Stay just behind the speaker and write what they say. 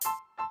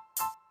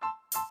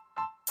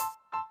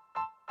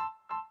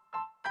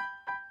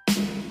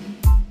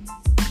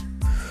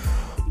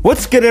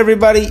What's good,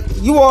 everybody?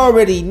 You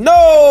already know.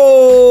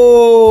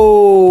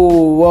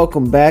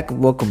 Welcome back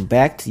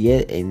to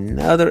yet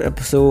another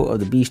episode of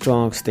the Be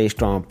Strong, Stay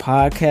Strong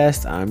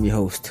podcast. I'm your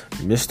host,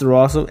 Mr.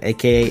 Awesome,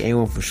 aka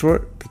A1 for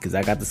short, because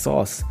I got the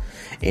sauce.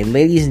 And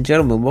ladies and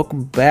gentlemen,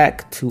 welcome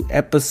back to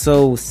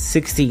episode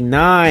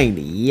 69.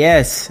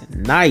 Yes,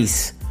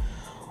 nice.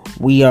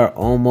 We are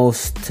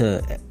almost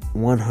to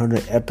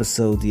 100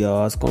 episodes,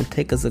 y'all. It's gonna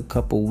take us a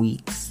couple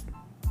weeks,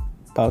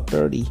 about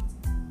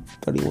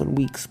 31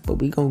 weeks, but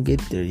we gonna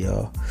get there,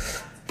 y'all.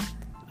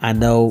 I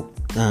know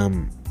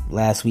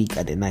last week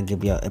I did not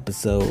give y'all an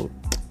episode.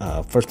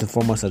 First and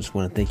foremost, I just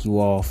want to thank you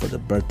all for the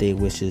birthday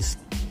wishes.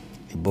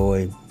 Your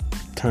boy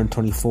turned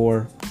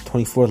 24,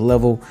 24th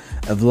level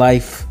of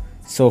life.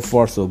 So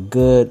far, so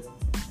good.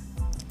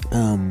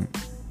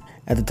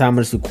 At the time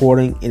of this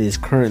recording, it is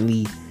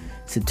currently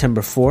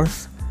September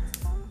 4th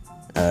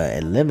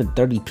at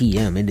 11:30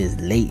 p.m. It is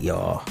late,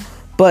 y'all.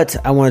 But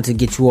I wanted to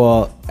get you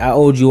all, I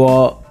owed you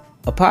all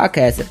a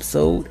podcast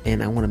episode,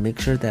 and I want to make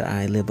sure that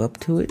I live up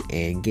to it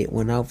and get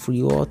one out for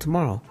you all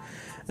tomorrow.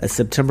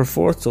 September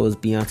 4th, so it's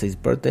Beyonce's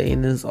birthday,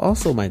 and it's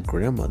also my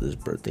grandmother's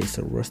birthday,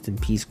 so rest in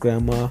peace,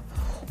 Grandma.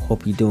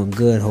 Hope you're doing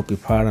good. Hope you're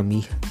proud of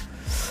me.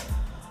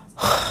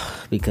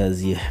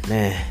 Because, yeah,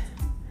 man,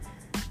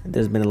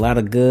 there's been a lot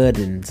of good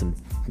and some,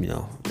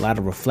 a lot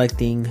of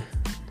reflecting,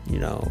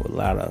 a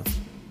lot of,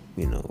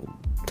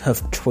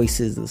 tough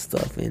choices and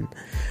stuff, and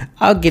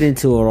I'll get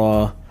into it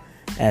all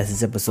as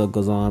this episode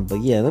goes on.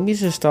 But yeah, let me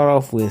just start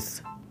off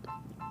with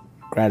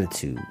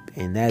gratitude,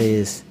 and that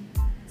is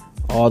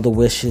all the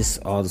wishes,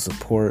 all the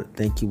support.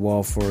 Thank you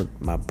all for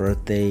my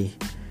birthday.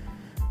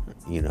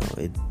 I'm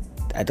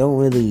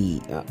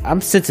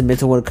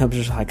sentimental when it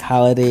comes to like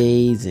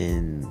holidays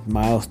and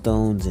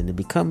milestones, and to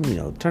become,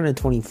 turning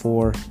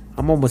 24,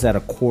 I'm almost at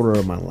a quarter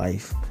of my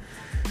life,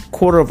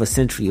 quarter of a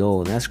century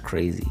old. That's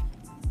crazy,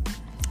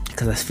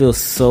 because I feel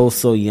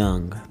so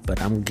young, but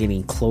I'm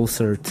getting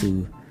closer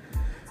to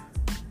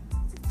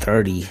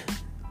 30,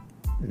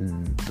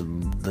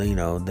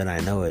 then I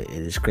know it.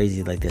 It's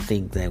crazy, like, to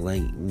think that,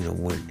 like,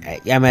 when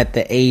I'm at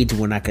the age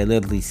when I could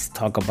literally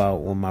talk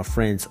about with my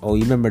friends, oh,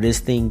 you remember this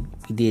thing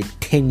we did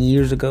 10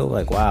 years ago?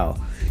 Like, wow,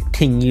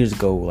 10 years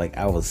ago, like,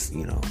 I was,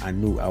 I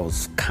knew I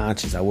was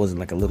conscious. I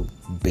wasn't like a little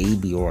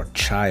baby or a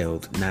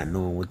child not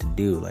knowing what to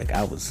do. Like,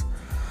 I was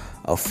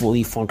a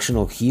fully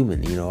functional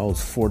human. I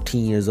was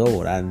 14 years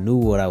old. I knew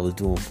what I was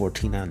doing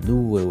 14. I knew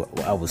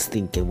what I was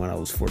thinking when I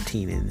was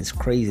 14. And it's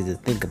crazy to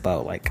think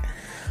about, like,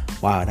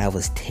 wow, that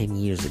was 10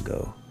 years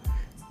ago.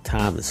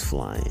 Time is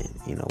flying.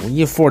 When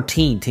you're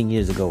 14, 10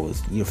 years ago,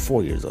 you're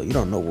 4 years old. You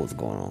don't know what's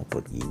going on.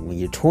 But when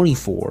you're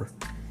 24,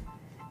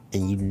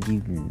 and you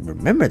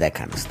remember that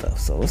kind of stuff.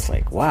 So it's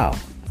like, wow.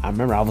 I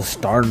remember I was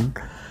starting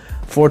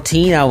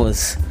 14. I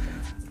was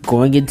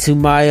going into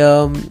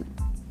my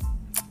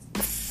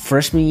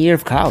freshman year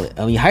of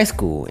high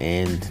school,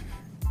 and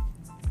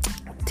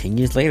 10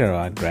 years later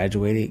I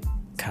graduated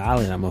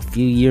college. I'm a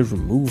few years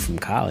removed from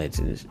college,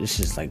 and it's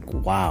just like,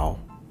 wow,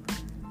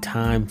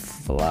 time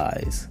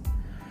flies.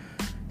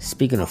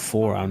 Speaking of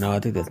four, I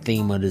think the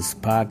theme of this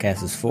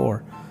podcast is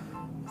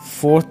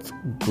fourth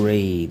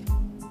grade.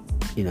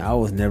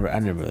 I never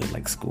really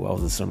liked school. I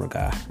was a summer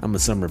guy. I'm a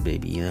summer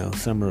baby.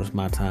 Summer was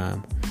my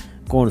time.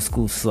 Going to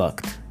school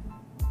sucked.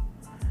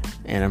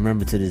 And I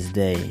remember to this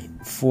day,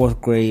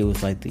 fourth grade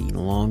was like the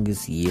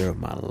longest year of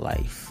my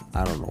life.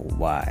 I don't know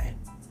why.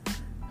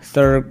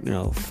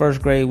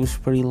 First grade was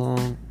pretty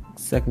long.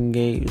 Second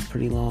grade was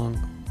pretty long.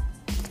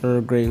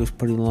 Third grade was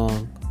pretty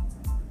long.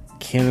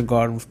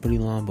 Kindergarten was pretty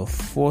long. But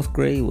fourth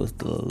grade was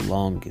the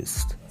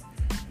longest.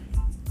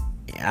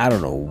 I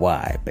don't know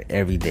why, but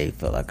every day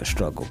felt like a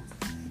struggle.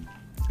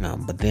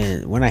 But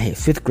then when I hit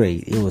fifth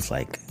grade, it was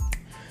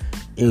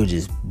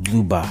just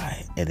blew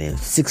by. And then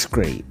sixth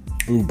grade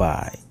blew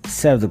by.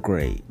 Seventh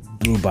grade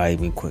blew by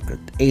even quicker.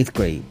 Eighth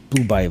grade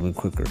blew by even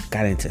quicker.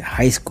 Got into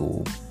high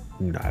school.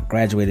 I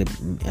graduated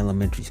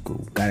elementary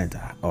school.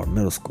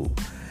 Middle school.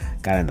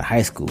 Got into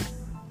high school.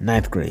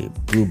 Ninth grade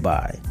blew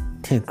by.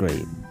 10th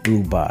grade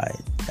blew by.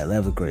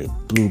 11th grade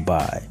blew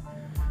by.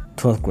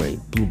 12th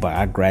grade blew by.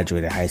 I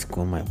graduated high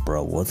school. I'm like,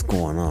 bro, what's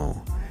going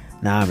on?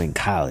 Now I'm in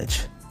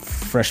college.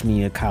 Freshman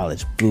year of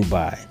college blew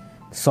by.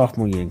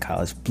 Sophomore year in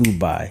college blew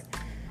by.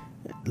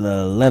 The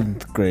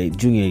 11th grade,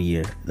 junior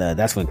year,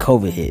 that's when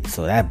COVID hit,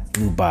 so that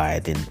blew by.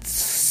 Then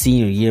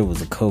senior year was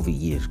a COVID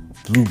year,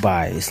 blew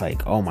by. It's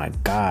like, oh my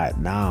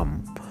God, now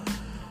I'm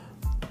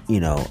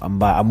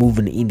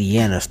moving to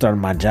Indiana,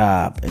 starting my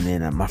job, and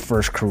then my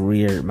first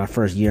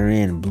year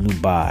in blew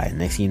by.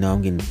 Next thing you know,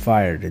 I'm getting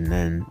fired, and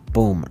then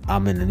boom,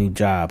 I'm in a new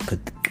job.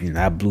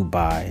 That blew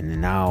by, and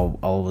then now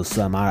all of a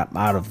sudden I'm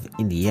out of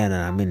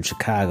Indiana, I'm in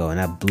Chicago, and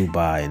that blew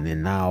by. And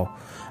then now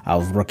I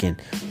was working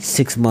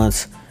 6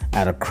 months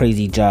at a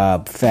crazy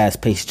job,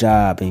 fast-paced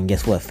job, and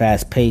guess what?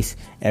 Fast-paced,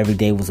 every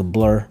day was a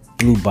blur,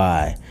 blew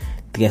by.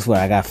 Guess what?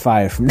 I got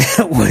fired from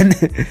that one.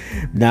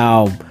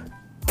 Now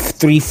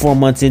 3-4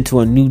 months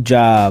into a new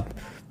job,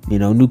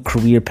 new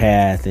career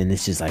path, and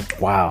it's just like,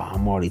 wow,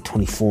 I'm already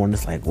 24, and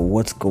it's like, well,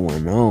 what's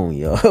going on,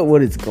 yo?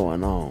 What is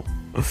going on?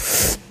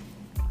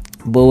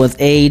 But with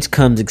age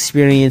comes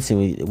experience,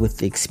 and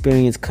with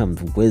experience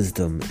comes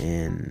wisdom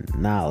and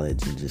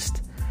knowledge, and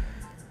just,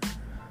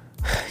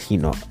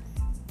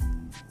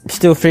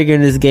 still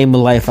figuring this game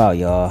of life out,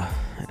 y'all,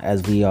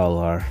 as we all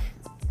are.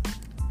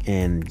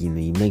 And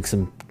you make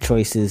some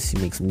choices, you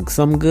make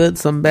some good,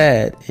 some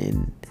bad,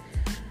 and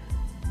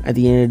at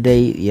the end of the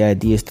day, the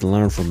idea is to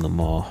learn from them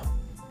all.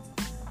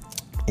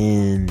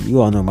 And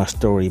you all know my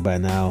story by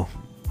now.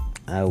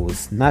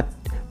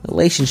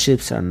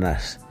 Relationships are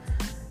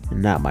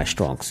not my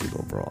strong suit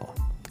overall.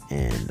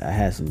 And I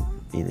had some,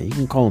 you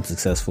can call them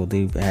successful.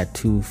 They had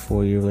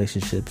 2-4-year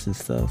relationships and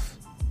stuff.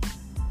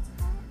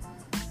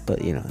 But,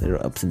 there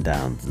were ups and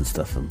downs and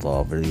stuff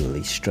involved. Really,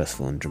 really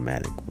stressful and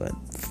dramatic. But,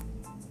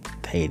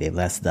 hey, they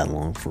lasted that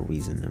long for a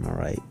reason, am I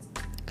right?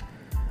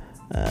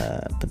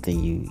 But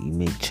then you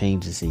make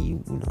changes,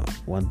 and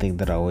one thing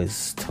that I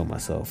always tell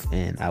myself,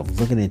 and I was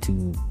looking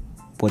into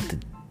what the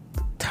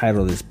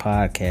title of this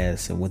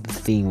podcast and what the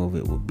theme of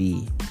it would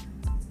be.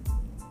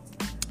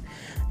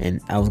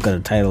 And I was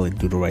going to title it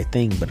Do the Right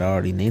Thing, but I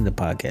already named the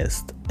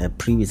podcast a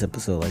previous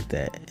episode like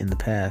that in the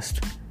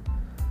past.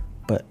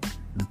 But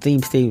the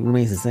theme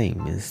remains the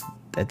same. Is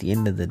at the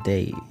end of the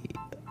day,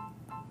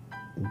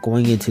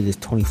 going into this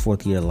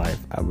 24th year of life,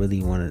 I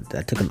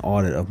took an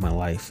audit of my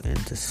life and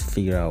just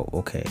figure out,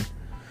 okay,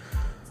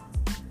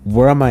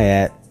 where am I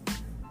at?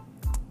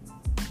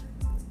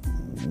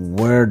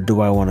 Where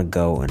do I want to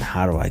go, and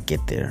how do I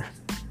get there?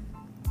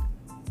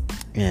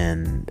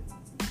 And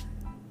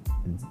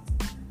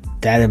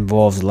that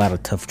involves a lot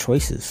of tough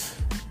choices,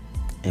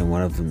 and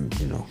one of them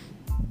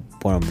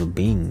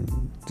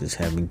being just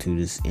having to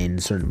just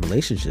end certain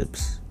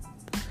relationships.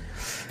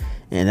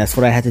 And that's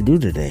what I had to do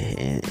today,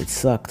 and it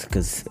sucked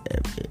because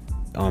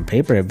on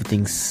paper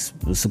everything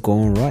was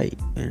going right,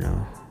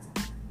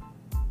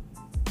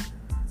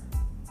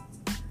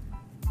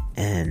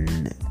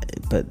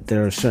 but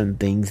there are certain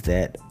things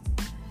that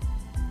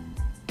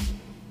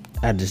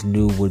I just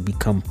knew would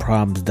become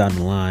problems down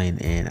the line,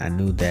 and I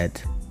knew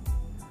that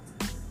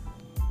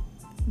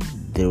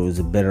there was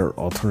a better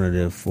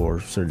alternative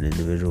for certain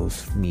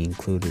individuals, me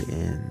included,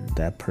 and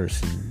that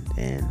person,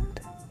 and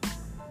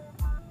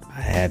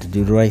I had to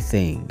do the right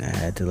thing. I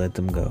had to let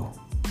them go.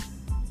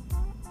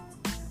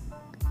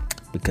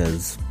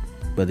 Because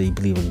whether you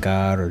believe in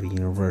God or the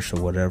universe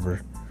or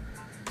whatever,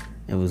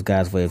 it was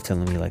God's way of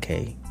telling me, like,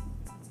 hey,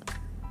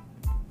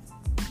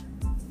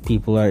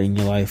 people are in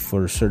your life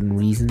for certain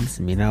reasons.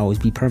 It may not always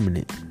be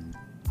permanent.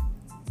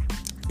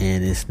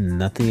 And it's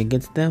nothing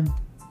against them.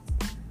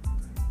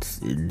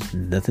 It's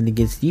nothing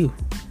against you.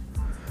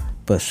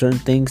 But certain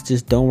things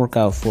just don't work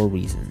out for a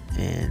reason.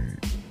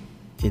 And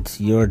it's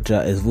your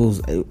job.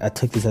 I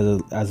took this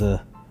as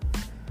a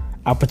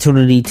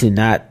opportunity to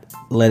not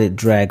let it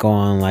drag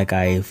on like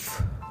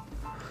I've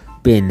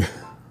done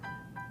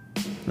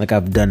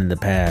in the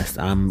past.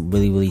 I'm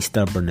really, really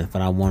stubborn. If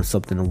I want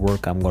something to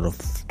work, I'm going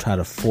to try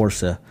to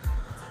force a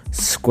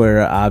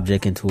square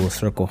object into a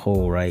circle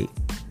hole, right?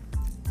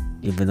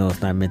 Even though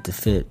it's not meant to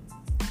fit,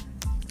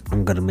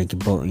 I'm going to make it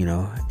both,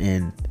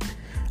 And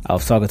I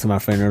was talking to my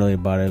friend earlier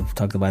about it. We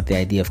talked about the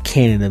idea of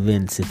canon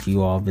events. If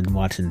you all have been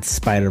watching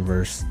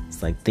Spider-Verse,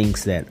 it's like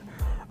things that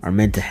are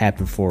meant to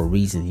happen for a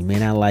reason. You may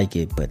not like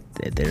it, but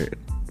they're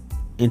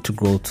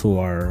integral to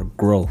our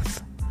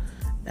growth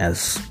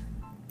as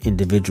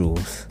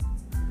individuals.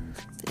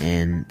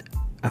 And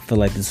I feel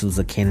like this was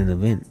a canon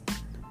event.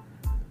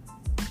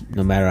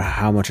 No matter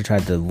how much I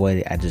tried to avoid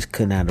it, I just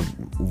could not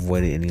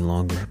avoid it any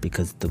longer,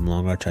 because the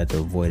longer I tried to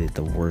avoid it,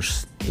 the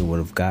worse it would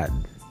have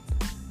gotten.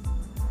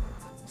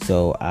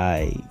 So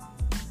as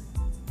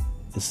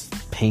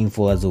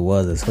painful as it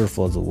was, as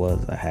hurtful as it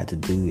was, I had to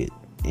do it.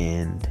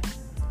 And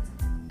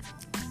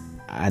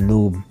I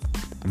knew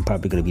I'm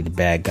probably going to be the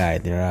bad guy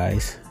in their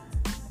eyes.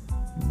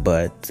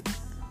 But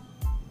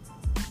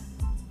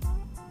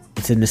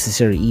it's a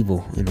necessary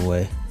evil in a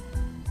way.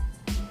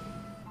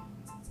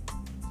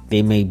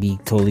 They may be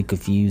totally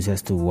confused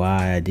as to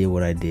why I did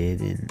what I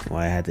did and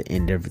why I had to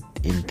end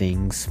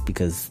things,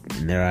 because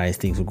in their eyes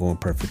things were going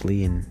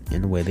perfectly and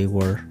in the way they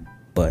were.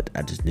 But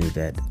I just knew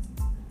that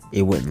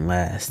it wouldn't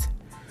last.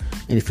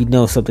 And if you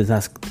know something's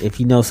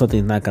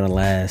not gonna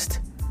last,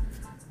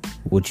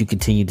 would you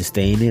continue to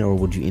stay in it, or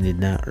would you end it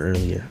now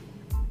earlier?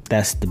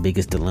 That's the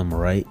biggest dilemma,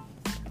 right?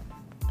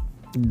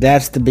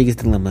 That's the biggest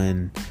dilemma,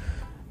 and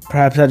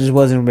perhaps I just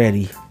wasn't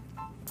ready.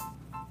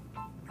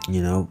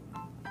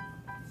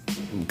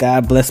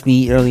 God blessed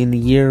me early in the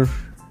year.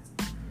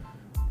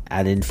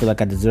 I didn't feel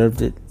like I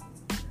deserved it.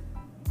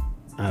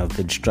 I've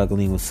been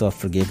struggling with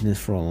self-forgiveness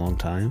for a long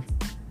time,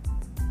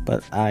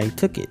 but I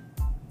took it.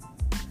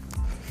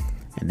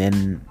 And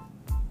then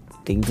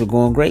things were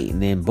going great,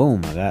 and then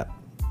boom, I got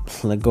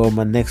let go of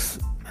my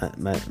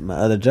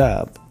other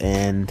job.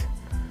 And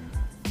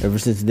ever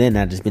since then,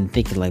 I've just been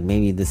thinking, like,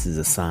 maybe this is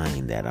a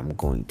sign that I'm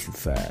going too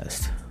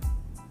fast.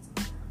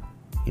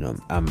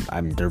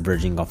 I'm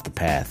diverging off the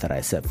path that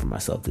I set for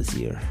myself this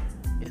year,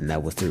 and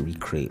that was to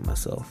recreate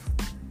myself.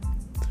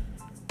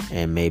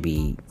 And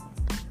maybe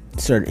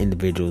certain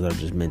individuals are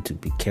just meant to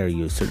carry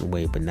you a certain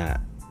way, but not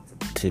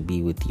to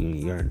be with you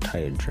your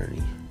entire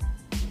journey.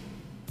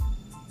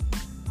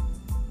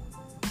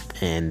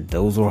 And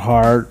those were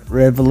hard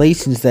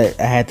revelations that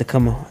I had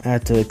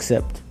to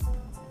accept.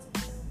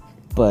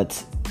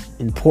 But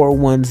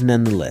important ones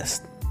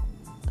nonetheless.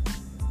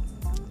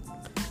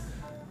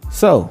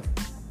 So,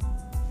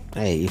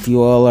 hey, if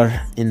you all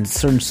are in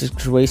certain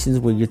situations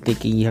where you're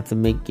thinking you have to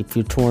make, if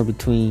you're torn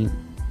between,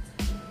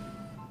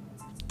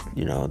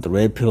 the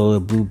red pill or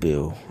blue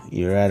pill,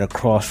 you're at a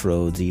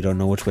crossroads and you don't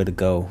know which way to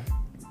go,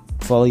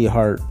 follow your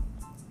heart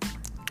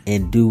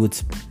and do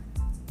what's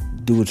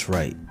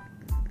right.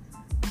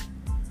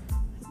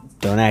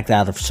 Don't act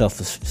out of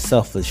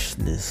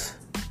selfishness.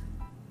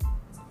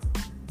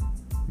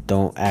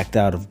 Don't act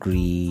out of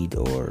greed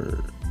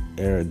or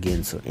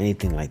arrogance or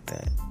anything like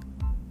that.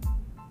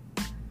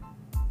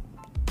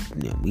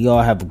 We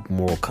all have a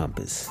moral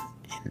compass,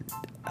 and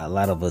a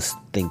lot of us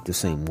think the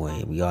same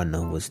way. We all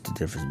know what's the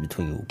difference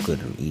between good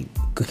and evil,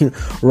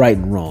 right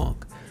and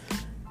wrong.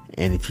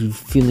 And if you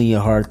feel in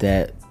your heart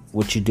that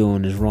what you're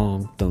doing is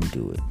wrong, don't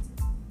do it,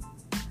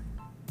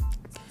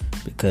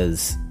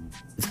 because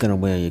it's gonna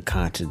weigh on your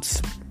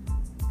conscience,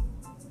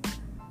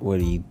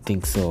 whether you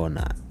think so or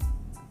not.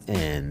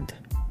 And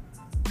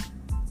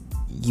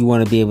you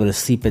want to be able to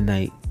sleep at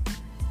night,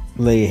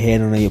 lay your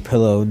head on your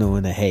pillow,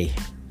 knowing that, hey,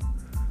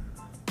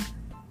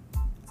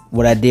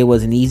 what I did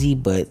wasn't easy,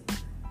 but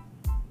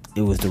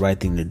it was the right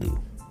thing to do.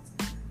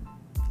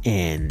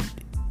 And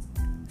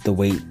the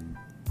weight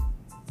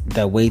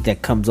that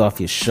comes off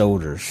your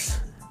shoulders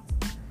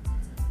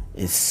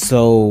is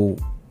so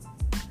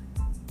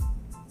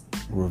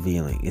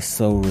revealing. It's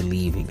so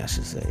relieving, I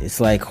should say.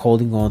 It's like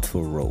holding on to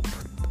a rope.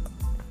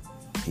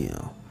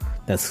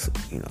 That's,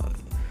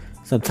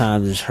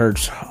 sometimes it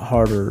hurts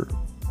harder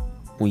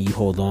when you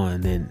hold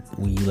on than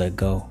when you let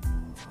go.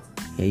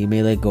 Yeah, you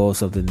may let go of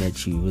something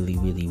that you really,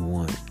 really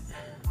want,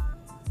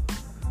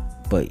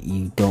 but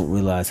you don't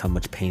realize how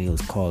much pain it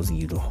was causing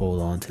you to hold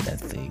on to that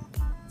thing.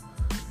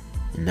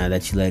 And now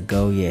that you let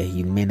go,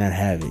 you may not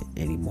have it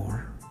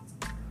anymore,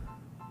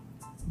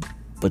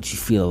 but you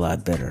feel a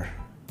lot better.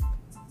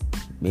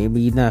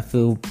 Maybe it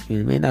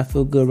may not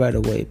feel good right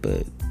away,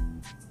 but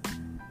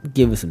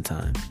give it some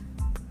time,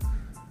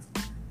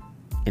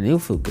 and it'll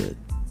feel good.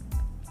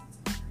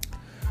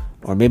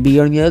 Or maybe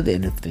you're on the other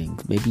end of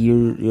things. Maybe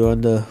you're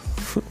on the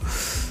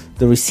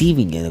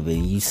receiving end of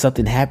it.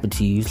 Something happened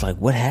to you. It's like,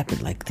 what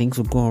happened? Like, things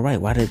were going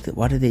right. Why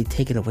did they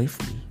take it away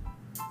from me?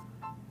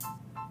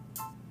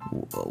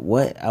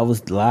 What? I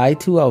was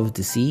lied to? I was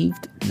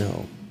deceived?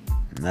 No,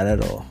 not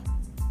at all.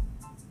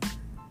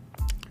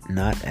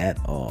 Not at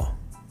all.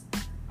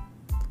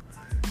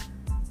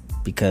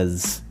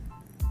 Because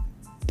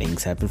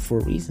things happen for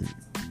a reason.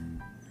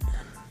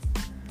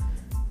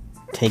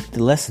 Take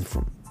the lesson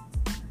from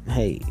it.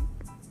 Hey,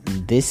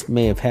 this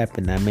may have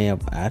happened. I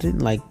didn't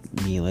like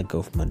being let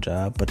go from my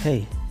job, but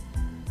hey,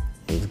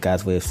 it was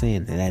God's way of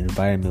saying that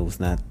environment was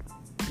not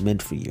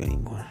meant for you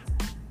anymore.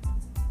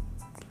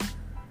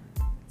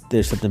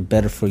 There's something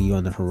better for you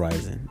on the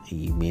horizon, and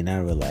you may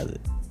not realize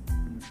it.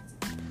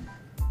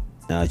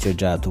 Now it's your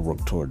job to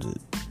work towards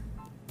it.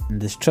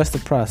 And just trust the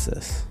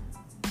process.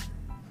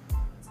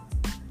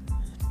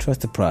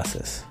 Trust the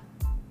process.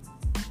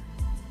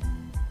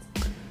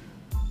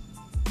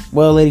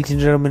 Well, ladies and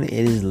gentlemen, it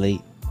is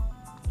late.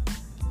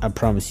 I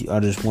promise you. I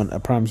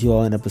promise you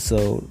all an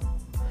episode.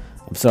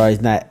 I'm sorry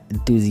it's not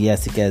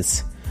enthusiastic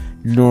as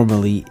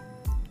normally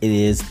it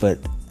is, but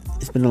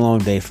it's been a long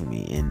day for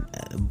me and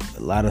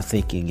a lot of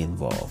thinking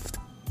involved.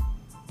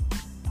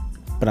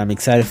 But I'm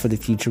excited for the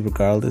future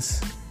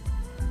regardless.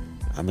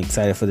 I'm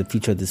excited for the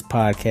future of this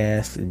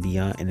podcast and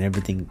beyond, and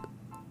everything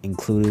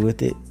included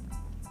with it.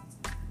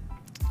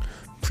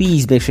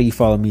 Please make sure you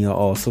follow me on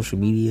all social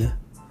media.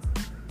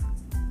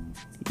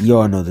 You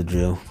all know the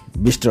drill.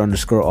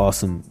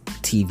 Mr._awesome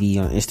TV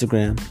on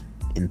Instagram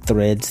and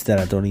Threads that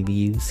I don't even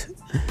use.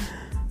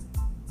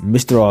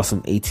 Mr.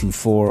 Awesome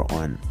 824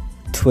 on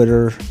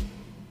Twitter,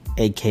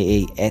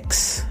 aka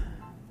X.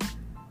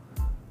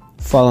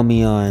 Follow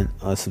me on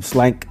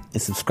like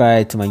and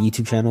subscribe to my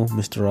YouTube channel,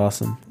 Mr.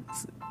 Awesome.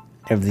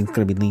 Everything's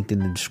gonna be linked in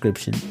the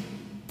description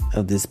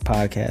of this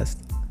podcast.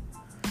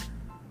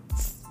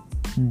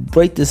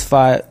 Rate this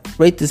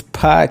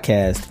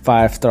podcast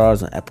 5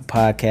 stars on Apple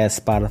Podcasts,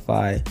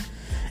 Spotify,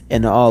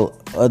 and all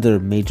other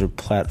major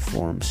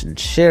platforms, and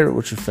share it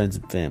with your friends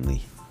and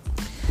family.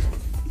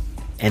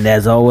 And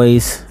as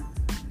always,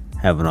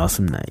 have an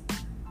awesome night.